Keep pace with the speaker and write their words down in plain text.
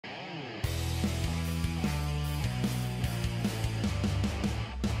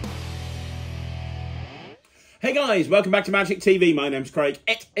Hey guys, welcome back to Magic TV. My name's Craig.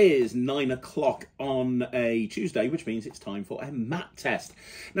 It is 9 o'clock on a Tuesday, which means it's time for a mat test.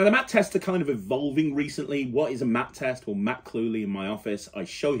 Now, the mat tests are kind of evolving recently. What is a mat test? Well, Matt Cluley in my office, I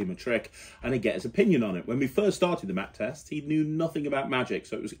show him a trick and I get his opinion on it. When we first started the mat test, he knew nothing about magic,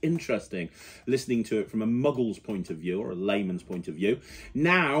 so it was interesting listening to it from a muggle's point of view or a layman's point of view.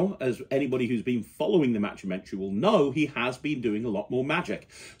 Now, as anybody who's been following the Matchumentary will know, he has been doing a lot more magic.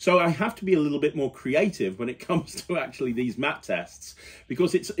 So I have to be a little bit more creative when it comes to actually these mat tests,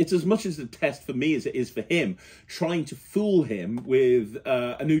 because it's as much as a test for me as it is for him, trying to fool him with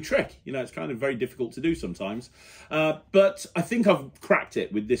a new trick. You know, it's kind of very difficult to do sometimes, but I think I've cracked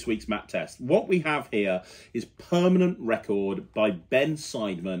it with this week's mat test. What we have here is Permanent Record by Ben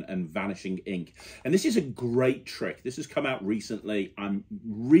Seidman and Vanishing Ink, and this is a great trick. This has come out recently. I'm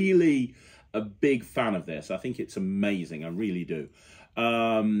really a big fan of this. I think it's amazing. I really do.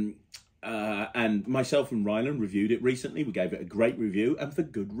 And myself and Ryland reviewed it recently. We gave it a great review, and for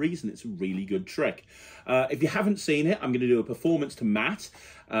good reason. It's a really good trick. If you haven't seen it, I'm going to do a performance to Matt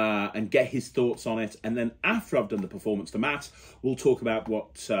and get his thoughts on it. And then after I've done the performance to Matt, we'll talk about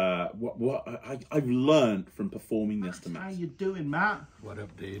what I've learned from performing this to Matt. How you doing, Matt? What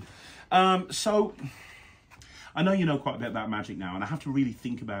up, dude? So I know you know quite a bit about magic now, and I have to really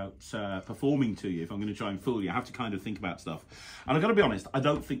think about performing to you. If I'm going to try and fool you, I have to kind of think about stuff. And I've got to be honest, I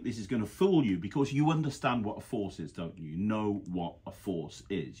don't think this is going to fool you, because you understand what a force is, don't you? You know what a force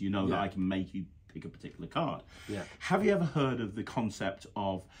is. You know that I can make you pick a particular card. Yeah. Have you ever heard of the concept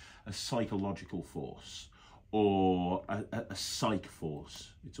of a psychological force, or a psych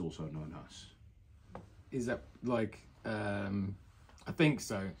force, it's also known as? Is that like... I think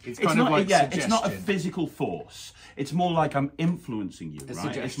so. It's It's kind not, of like yeah, suggestion. it's not a physical force. It's more like I'm influencing you,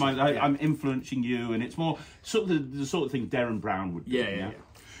 right? It's I'm influencing you, and it's more sort of the sort of thing Darren Brown would do. Yeah.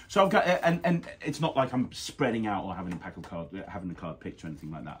 So I've got, and it's not like I'm spreading out or having a pack of cards, having a card picked or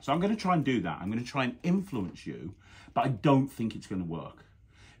anything like that. So I'm going to try and do that. I'm going to try and influence you, but I don't think it's going to work,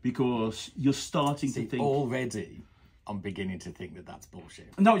 because you're starting to think already. I'm beginning to think that that's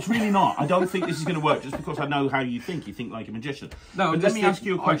bullshit. No, it's really not. I don't think this is going to work just because I know how you think. You think like a magician. No, but let me ask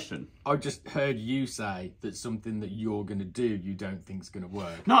you a question. I just heard you say that something that you're going to do you don't think is going to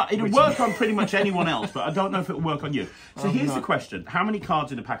work. No, it'll work on pretty much anyone else, but I don't know if it'll work on you. So here's the question. How many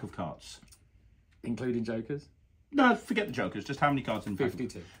cards in a pack of cards? Including jokers? No, forget the jokers. Just how many cards in a pack?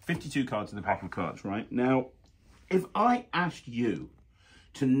 52. 52 cards in the pack of cards, right? Now, if I asked you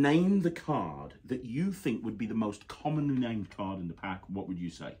to name the card that you think would be the most commonly named card in the pack, what would you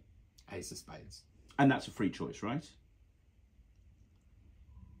say? Ace of Spades. And that's a free choice, right?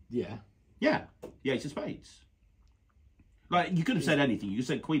 Yeah. Yeah, the Ace of Spades. Like, you could have said anything. You could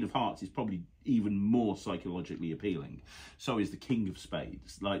say Queen of Hearts is probably even more psychologically appealing. So is the King of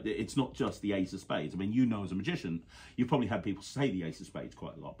Spades. Like, it's not just the Ace of Spades. I mean, you know, as a magician, you've probably had people say the Ace of Spades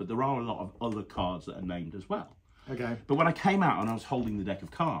quite a lot, but there are a lot of other cards that are named as well. Okay. But when I came out and I was holding the deck of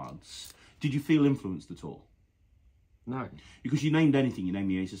cards, did you feel influenced at all? No. Because you named anything, you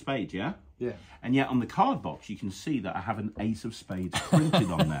named the Ace of Spades, yeah? Yeah. And yet on the card box, you can see that I have an Ace of Spades printed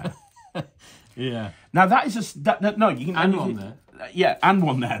on there. Yeah. Now that is no, you can... And one there. Yeah, and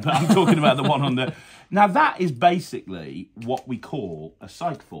one there, but I'm talking about the one on the... Now that is basically what we call a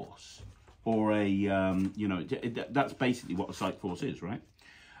psych force, or a, you know, that's basically what a psych force is, right?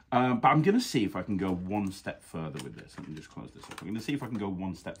 But I'm going to see if I can go one step further with this. Let me just close this up. I'm going to see if I can go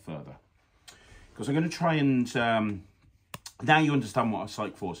one step further, because I'm going to try and... now you understand what a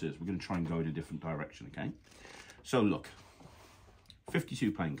psych force is. We're going to try and go in a different direction, okay? So look,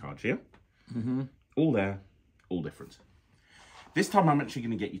 52 playing cards here. Mm-hmm. All there, all different. This time I'm actually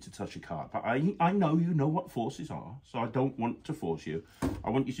going to get you to touch a card. But I know you know what forces are, so I don't want to force you.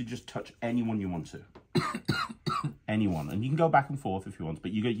 I want you to just touch anyone you want to. Anyone. And you can go back and forth if you want,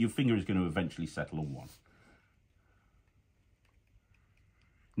 but your finger is going to eventually settle on one.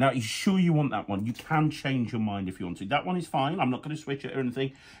 Now, are you sure you want that one? You can change your mind if you want to. That one is fine. I'm not going to switch it or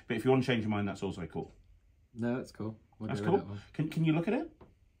anything. But if you want to change your mind, that's also cool. No, that's cool. That's cool. Can you look at it?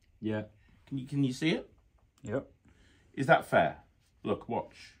 Yeah. Can you see it? Yep. Is that fair? Look,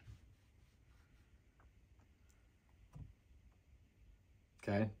 watch.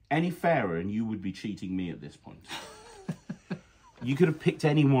 Okay. Any fairer and you would be cheating me at this point. You could have picked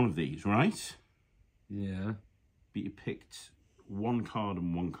any one of these, right? Yeah. But you picked one card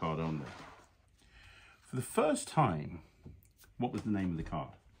and one card only. For the first time, what was the name of the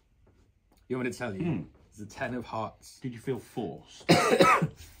card? You want me to tell you? It's the 10 of Hearts. Did you feel forced?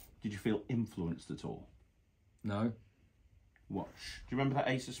 Did you feel influenced at all? No. Watch. Do you remember that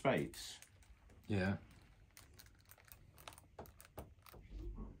Ace of Spades? Yeah.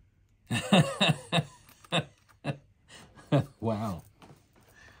 Wow.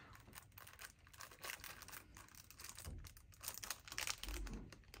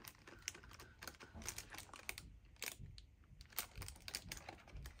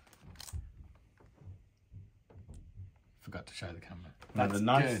 Forgot to show the camera. Now, the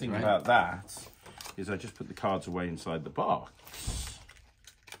nice thing about that is I just put the cards away inside the box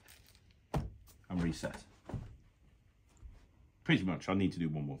and reset. Pretty much. I need to do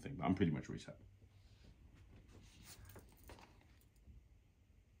one more thing, but I'm pretty much reset.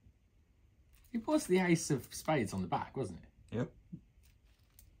 It was the ace of spades on the back, wasn't it? Yep.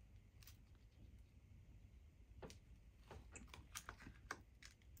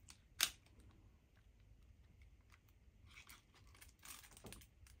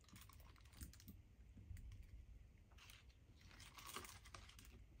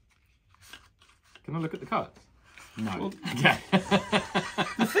 Can I look at the cards? No. Well, yeah.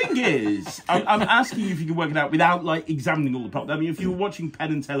 The thing is, I'm asking you if you can work it out without like examining all the props. I mean, if you were watching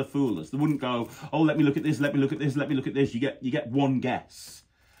Penn and Teller fool us, they wouldn't go, "Oh, let me look at this, let me look at this, let me look at this." You get one guess,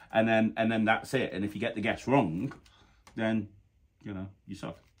 and then that's it. And if you get the guess wrong, then you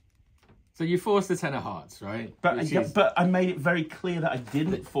suck. So you forced the 10 of hearts, right? But I made it very clear that I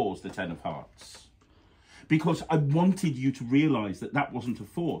didn't force the 10 of hearts. Because I wanted you to realise that that wasn't a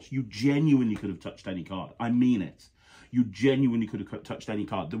force. You genuinely could have touched any card. I mean it. You genuinely could have touched any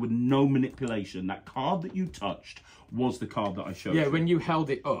card. There was no manipulation. That card that you touched was the card that I showed you. Yeah, when you held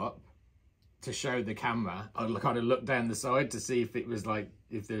it up to show the camera, I kind of looked down the side to see if it was like,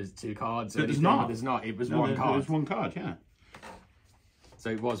 if there's two cards. But there's not. There's not. It was one card. It was one card, yeah. So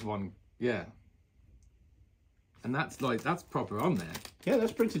it was one, yeah. And that's proper on there. Yeah,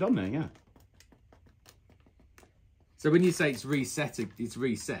 that's printed on there, yeah. So when you say it's reset,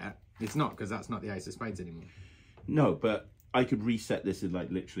 it's not, because that's not the ace of spades anymore. No, but I could reset this in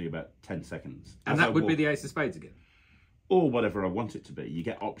like literally about 10 seconds. And that would be the ace of spades again? Or whatever I want it to be. You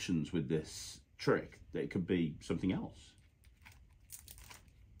get options with this trick. It could be something else.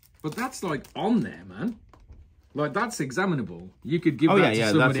 But that's like on there, man. Like that's examinable. You could give that to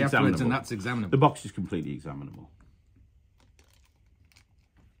somebody afterwards and that's examinable. The box is completely examinable.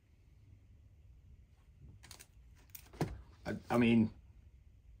 I mean,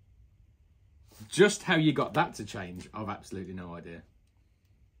 just how you got that to change, I've absolutely no idea.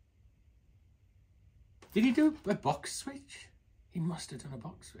 Did he do a box switch? He must have done a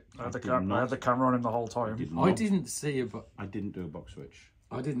box switch. I had the camera on him the whole time. I didn't see a box. I didn't do a box switch.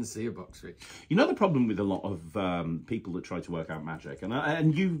 I didn't see a box switch. You know the problem with a lot of people that try to work out magic,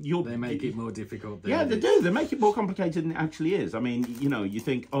 and you'll they make it more difficult. Yeah, they do. They make it more complicated than it actually is. I mean, you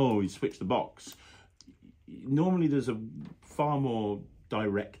think, oh, you switch the box. Normally, there's a far more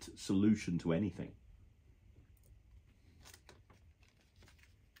direct solution to anything.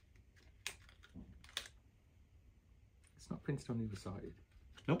 It's not printed on either side.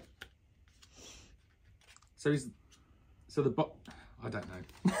 Nope. So the box. I don't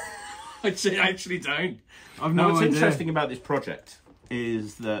know. I actually don't. I've no idea. What's interesting about this project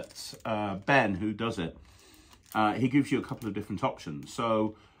is that Ben, who does it, he gives you a couple of different options.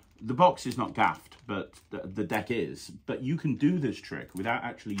 So the box is not gaffed, but the deck is. But you can do this trick without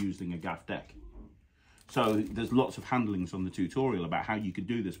actually using a gaff deck. So there's lots of handlings on the tutorial about how you could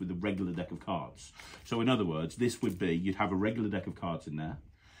do this with a regular deck of cards. So in other words, this would be, you'd have a regular deck of cards in there.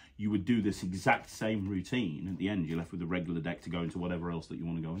 You would do this exact same routine. At the end, you're left with a regular deck to go into whatever else that you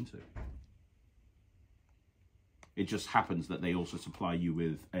want to go into. It just happens that they also supply you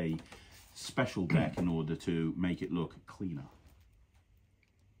with a special deck in order to make it look cleaner.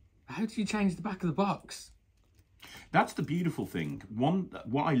 How do you change the back of the box? That's the beautiful thing.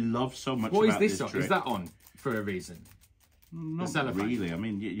 What I love so much what about this on? trick... Is that on for a reason? Not really. I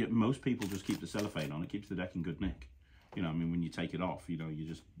mean, most people just keep the cellophane on. It keeps the deck in good nick. You know, I mean, when you take it off, you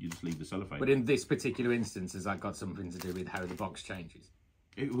just leave the cellophane. But in this particular instance, has that got something to do with how the box changes?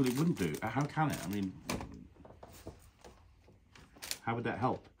 It wouldn't do. How can it? I mean, how would that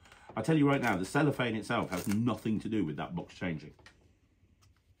help? I tell you right now, the cellophane itself has nothing to do with that box changing.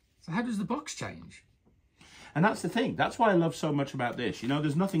 So how does the box change? And that's the thing. That's why I love so much about this. You know,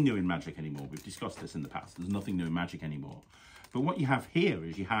 there's nothing new in Magic anymore. We've discussed this in the past. There's nothing new in Magic anymore. But what you have here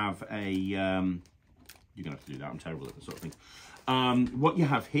is you have a... you're going to have to do that. I'm terrible at this sort of thing. What you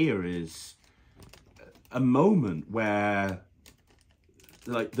have here is a moment where,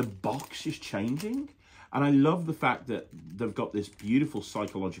 like, the box is changing. And I love the fact that they've got this beautiful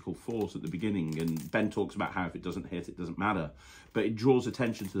psychological force at the beginning. And Ben talks about how if it doesn't hit, it doesn't matter. But it draws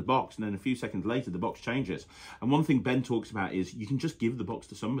attention to the box. And then a few seconds later, the box changes. And one thing Ben talks about is you can just give the box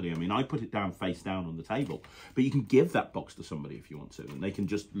to somebody. I mean, I put it down face down on the table. But you can give that box to somebody if you want to. And they can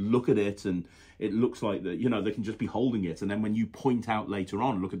just look at it. And it looks like that, you know, they can just be holding it. And then when you point out later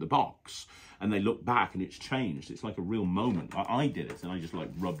on, look at the box. And they look back and it's changed. It's like a real moment. I did it and I just like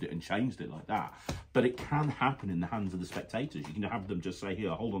rubbed it and changed it like that. But it can happen in the hands of the spectators. You can have them just say,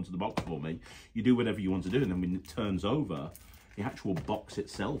 here, hold on to the box for me. You do whatever you want to do. And then when it turns over, the actual box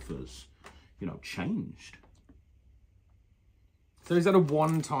itself has, you know, changed. So is that a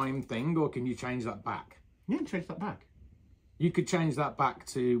one-time thing or can you change that back? Yeah, change that back. You could change that back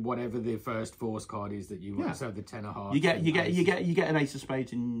to whatever the first force card is that you want. So the 10 of hearts. You get an ace of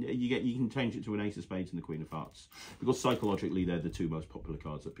spades, and you can change it to an ace of spades and the queen of hearts because psychologically they're the two most popular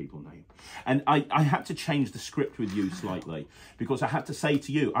cards that people name. And I had to change the script with you slightly because I had to say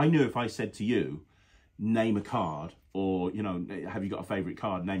to you, I knew if I said to you, name a card, or you know, have you got a favourite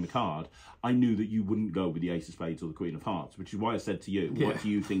card? Name a card. I knew that you wouldn't go with the ace of spades or the queen of hearts, which is why I said to you, what do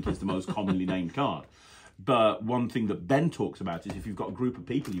you think is the most commonly named card? But one thing that Ben talks about is if you've got a group of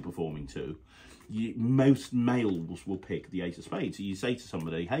people you're performing to, most males will pick the ace of spades. So you say to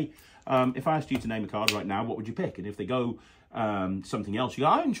somebody, hey, if I asked you to name a card right now, what would you pick? And if they go something else, you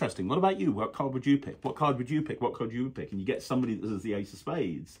go, oh, interesting. What about you? What card would you pick? What card would you pick? What card would you pick? And you get somebody that does the ace of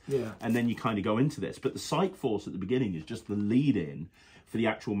spades. Yeah. And then you kind of go into this. But the psych force at the beginning is just the lead-in for the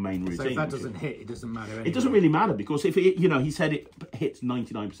actual main routine. So if that doesn't hit, it doesn't matter anyway. It doesn't really matter because if it, you know, he said it hits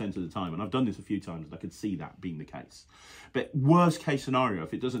 99% of the time, and I've done this a few times, and I could see that being the case. But worst case scenario,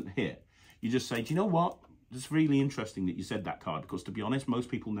 if it doesn't hit, you just say, do you know what? It's really interesting that you said that card because, to be honest, most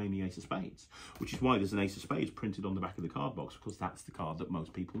people name the ace of spades, which is why there's an ace of spades printed on the back of the card box because that's the card that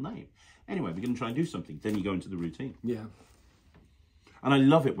most people name. Anyway, we're going to try and do something. Then you go into the routine. Yeah. And I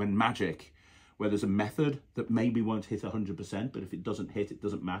love it when Magic, where there's a method that maybe won't hit 100%, but if it doesn't hit, it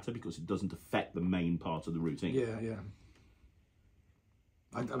doesn't matter because it doesn't affect the main part of the routine. Yeah, yeah.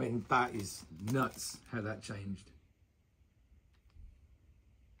 I mean, that is nuts how that changed.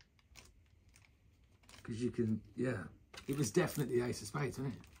 Because you can, yeah. It was definitely ace of spades,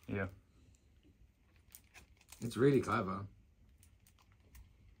 wasn't it? Yeah. It's really clever.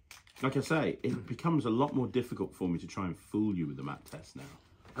 Like I say, it becomes a lot more difficult for me to try and fool you with the mat test now.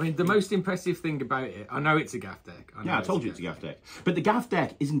 I mean, the most impressive thing about it, I know it's a gaff deck. I told you it's a gaff deck. But the gaff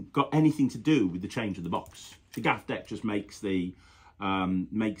deck isn't got anything to do with the change of the box. The gaff deck just makes the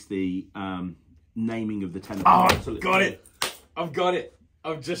naming of the 10 of hearts. Oh, I've got it. I've got it.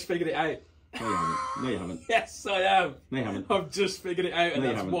 I've just figured it out. No, you haven't. No, you haven't. Yes, I am. No, you haven't. I've just figured it out, and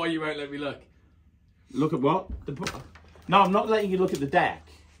that's why you won't let me look. Look at what? No, I'm not letting you look at the deck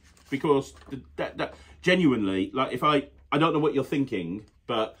because genuinely, like if I don't know what you're thinking,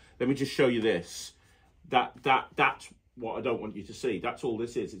 but let me just show you this. That's what I don't want you to see. That's all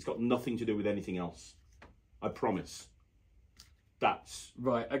this is. It's got nothing to do with anything else. I promise. That's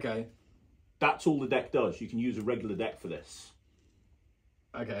right. Okay. That's all the deck does. You can use a regular deck for this.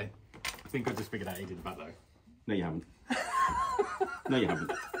 Okay. I think I just figured out he did that though. No, you haven't. No, you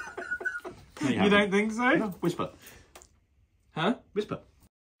haven't. No, you don't think so? No. Whisper. Huh? Whisper.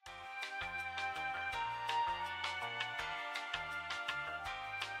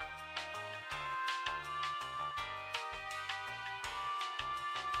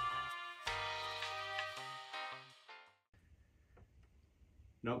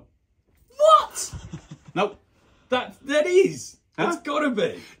 No. What? No. That is. Huh? It's gotta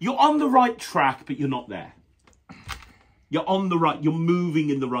be. You're on the right track, but you're not there. You're on the right. You're moving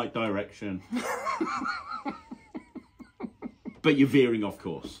in the right direction, but you're veering off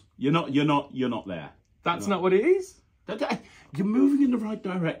course. You're not there. That's not what it is. You're moving in the right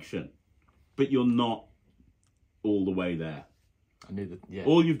direction, but you're not all the way there. I knew that. Yeah.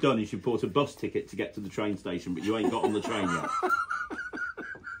 All you've done is you bought a bus ticket to get to the train station, but you ain't got on the train yet.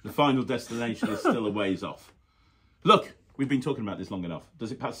 The final destination is still a ways off. Look, we've been talking about this long enough.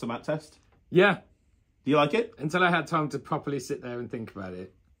 Does it pass the mat test? Yeah. Do you like it? Until I had time to properly sit there and think about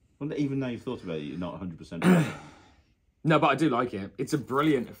it. Well, even though you've thought about it, you're not 100%. No, but I do like it. It's a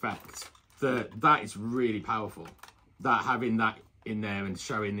brilliant effect. That is really powerful. That having that in there and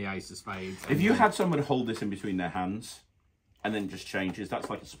showing the ace of spades. If you had someone hold this in between their hands and then just changes,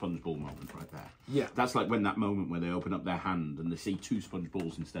 that's like a sponge ball moment right there. Yeah. That's like when that moment where they open up their hand and they see 2 sponge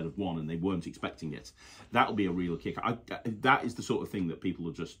balls instead of 1 and they weren't expecting it. That'll be a real kick. That is the sort of thing that people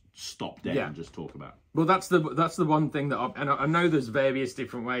will just stop dead and just talk about. Well, that's the one thing that I know there's various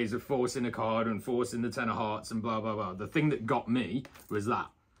different ways of forcing a card and forcing the 10 of hearts and blah, blah, blah. The thing that got me was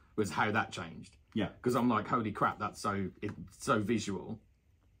was how that changed. Yeah. Because I'm like, holy crap, it's so visual.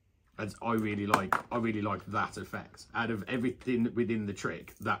 And I really like that effect. Out of everything within the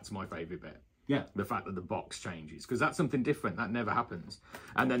trick, that's my favourite bit. Yeah. The fact that the box changes, because that's something different. That never happens.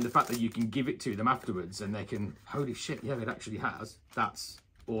 And then the fact that you can give it to them afterwards and they can, holy shit, yeah, it actually has. That's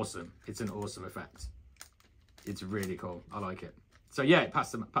awesome. It's an awesome effect. It's really cool. I like it. So yeah, it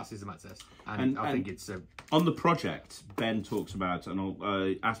passes the mat test. And I think it's on the project, Ben talks about, and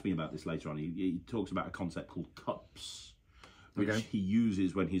I'll ask me about this later on, he talks about a concept called cups, which he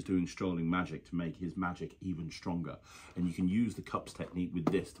uses when he's doing strolling magic to make his magic even stronger. And you can use the cups technique with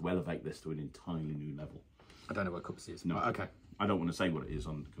this to elevate this to an entirely new level. I don't know what cups is. No, okay. I don't want to say what it is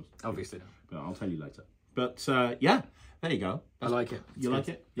on because obviously no. But I'll tell you later. But yeah, there you go. I like it. You like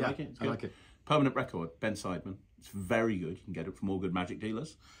it? Yeah, like it? I like it. Permanent record, Ben Seidman. It's very good. You can get it from all good magic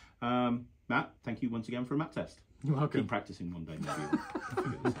dealers. Matt, thank you once again for a mat test. You're welcome. Keep practicing one day, maybe.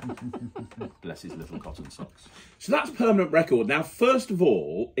 Bless his little cotton socks. So that's permanent record. Now, first of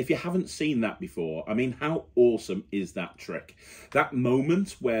all, if you haven't seen that before, I mean, how awesome is that trick? That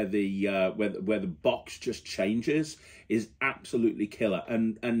moment where the box just changes is absolutely killer.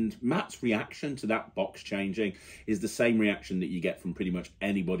 And Matt's reaction to that box changing is the same reaction that you get from pretty much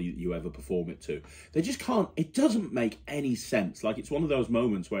anybody that you ever perform it to. They just can't, it doesn't make any sense. Like, it's one of those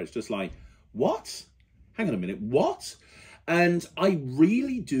moments where it's just like, what? Hang on a minute, what? And I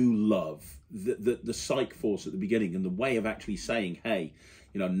really do love the psych force at the beginning and the way of actually saying, hey,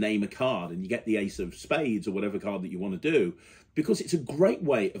 you know, name a card and you get the ace of spades or whatever card that you want to do, because it's a great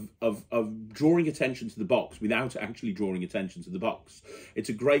way of drawing attention to the box without actually drawing attention to the box. It's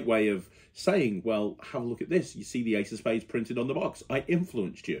a great way of saying, well, have a look at this. You see the ace of spades printed on the box. I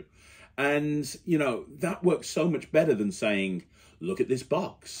influenced you. And, you know, that works so much better than saying, look at this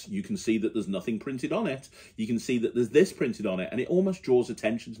box. You can see that there's nothing printed on it. You can see that there's this printed on it. And it almost draws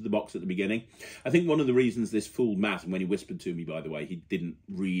attention to the box at the beginning. I think one of the reasons this fooled Matt, and when he whispered to me, by the way, he didn't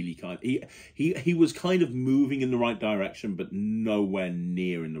really he was kind of moving in the right direction, but nowhere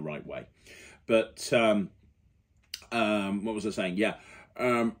near in the right way. But what was I saying? Yeah.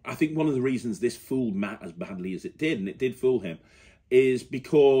 I think one of the reasons this fooled Matt as badly as it did, and it did fool him, is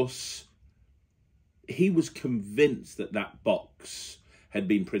because he was convinced that that box had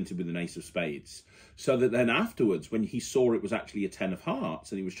been printed with an ace of spades. So that then afterwards, when he saw it was actually a 10 of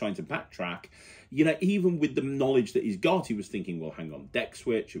hearts and he was trying to backtrack, you know, even with the knowledge that he's got, he was thinking, well, hang on, deck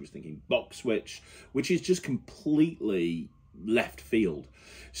switch. He was thinking box switch, which is just completely left field.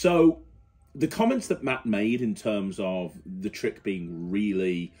 So the comments that Matt made in terms of the trick being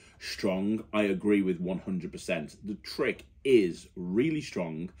really strong, I agree with 100%. The trick is really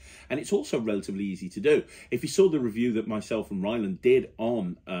strong, and it's also relatively easy to do. If you saw the review that myself and Ryland did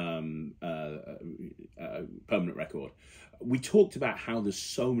on Permanent Record, we talked about how there's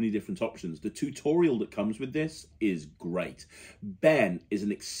so many different options. The tutorial that comes with this is great. Ben is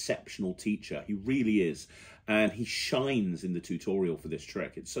an exceptional teacher. He really is. And he shines in the tutorial for this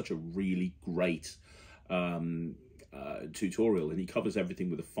trick. It's such a really great tutorial, and he covers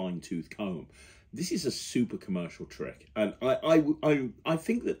everything with a fine-tooth comb. This is a super commercial trick, and I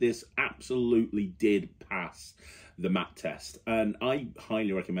think that this absolutely did pass the Matt test, and I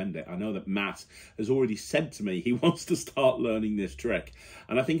highly recommend it. I know that Matt has already said to me he wants to start learning this trick,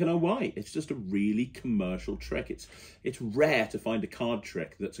 and I think I know why. It's just a really commercial trick. It's rare to find a card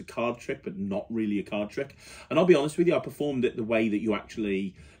trick that's a card trick but not really a card trick. And I'll be honest with you, I performed it the way that you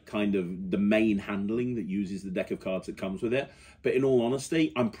actually kind of the main handling that uses the deck of cards that comes with it. But in all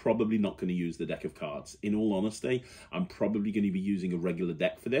honesty, I'm probably not going to use the deck of cards. In all honesty, I'm probably going to be using a regular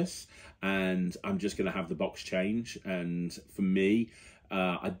deck for this, and I'm just going to have the box change. And for me,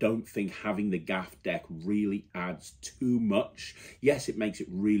 I don't think having the gaff deck really adds too much. Yes, it makes it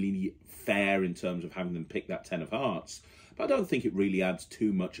really fair in terms of having them pick that 10 of hearts, but I don't think it really adds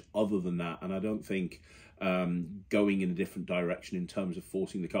too much other than that. And I don't think going in a different direction in terms of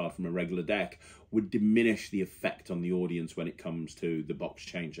forcing the card from a regular deck would diminish the effect on the audience when it comes to the box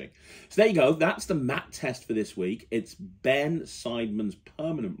changing. So there you go. That's the Matt test for this week. It's Ben Seidman's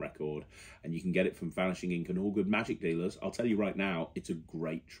Permanent Record, and you can get it from Vanishing Ink and all good magic dealers. I'll tell you right now, it's a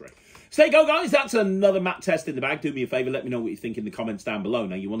great trick. So there you go, guys. That's another Matt test in the bag. Do me a favor, let me know what you think in the comments down below.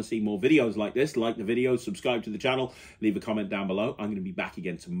 Now, you want to see more videos like this, like the video, subscribe to the channel, leave a comment down below. I'm going to be back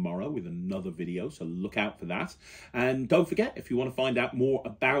again tomorrow with another video, so look out for that. And don't forget, if you want to find out more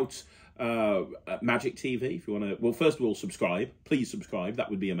about Magic TV, if you want to, well, first of all, subscribe. Please subscribe. That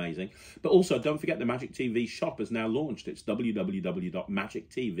would be amazing. But also, don't forget the Magic TV shop has now launched. It's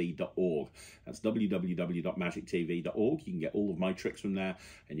www.magictv.org. That's www.magictv.org. You can get all of my tricks from there,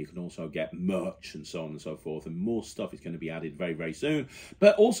 and you can also get merch and so on and so forth. And more stuff is going to be added very, very soon.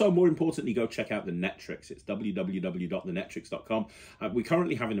 But also, more importantly, go check out the NETRIX. It's www.thenetrix.com. We're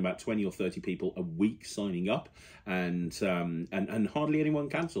currently having about 20 or 30 people a week signing up, and hardly anyone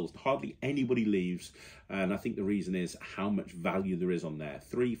cancels. Hardly anybody leaves, and I think the reason is how much value there is on there.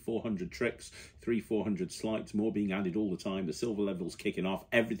 300-400 tricks, 300-400 sleights, more being added all the time. The silver level's kicking off.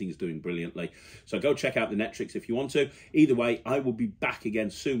 Everything's doing brilliantly. So go check out the NETRIX if you want to. Either way, I will be back again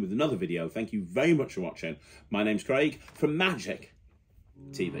soon with another video. Thank you very much for watching. My name's Craig from Magic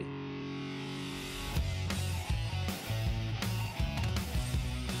TV.